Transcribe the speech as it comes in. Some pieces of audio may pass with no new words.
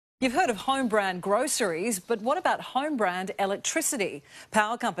You've heard of Homebrand groceries, but what about Homebrand Electricity?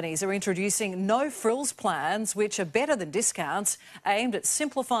 Power companies are introducing no-frills plans, which are better than discounts, aimed at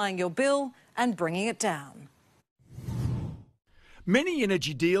simplifying your bill and bringing it down. Many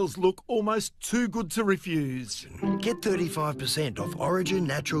energy deals look almost too good to refuse. Get 35% off Origin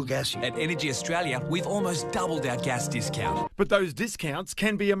natural gas. At Energy Australia, we've almost doubled our gas discount. But those discounts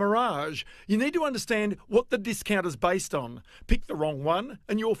can be a mirage. You need to understand what the discount is based on. Pick the wrong one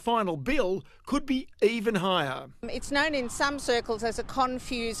and your final bill could be even higher. It's known in some circles as a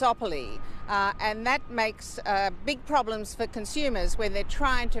confusopoly, and that makes big problems for consumers when they're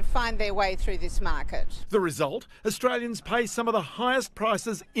trying to find their way through this market. The result? Australians pay some of the highest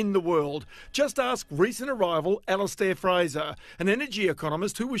prices in the world. Just ask recent arrival Alastair Fraser, an energy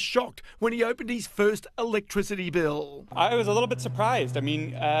economist who was shocked when he opened his first electricity bill. I was a little bit surprised. I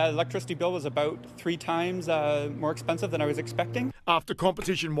mean, electricity bill was about 3 times more expensive than I was expecting. After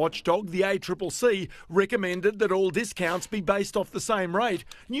competition watchdog, the ACCC recommended that all discounts be based off the same rate,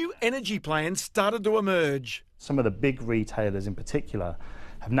 new energy plans started to emerge. Some of the big retailers in particular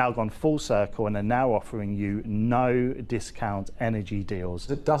have now gone full circle and are now offering you no discount energy deals.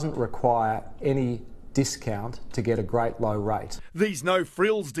 It doesn't require any discount to get a great low rate. These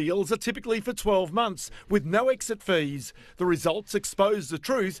no-frills deals are typically for 12 months with no exit fees. The results expose the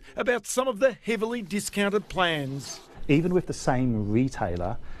truth about some of the heavily discounted plans. Even with the same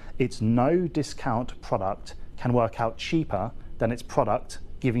retailer, its no discount product can work out cheaper than its product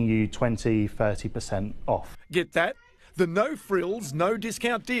giving you 20–30% off. Get that? The no-frills,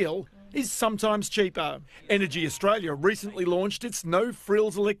 no-discount deal is sometimes cheaper. Energy Australia recently launched its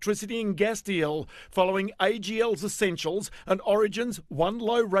no-frills electricity and gas deal, following AGL's Essentials and Origin's one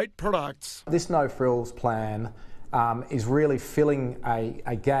low-rate products. This no-frills plan is really filling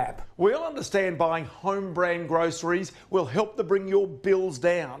a gap. We all understand buying home brand groceries will help to bring your bills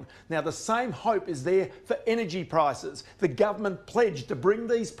down. Now, the same hope is there for energy prices. The government pledged to bring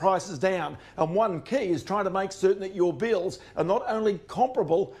these prices down, and one key is trying to make certain that your bills are not only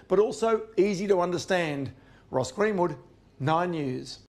comparable but also easy to understand. Ross Greenwood, 9 News.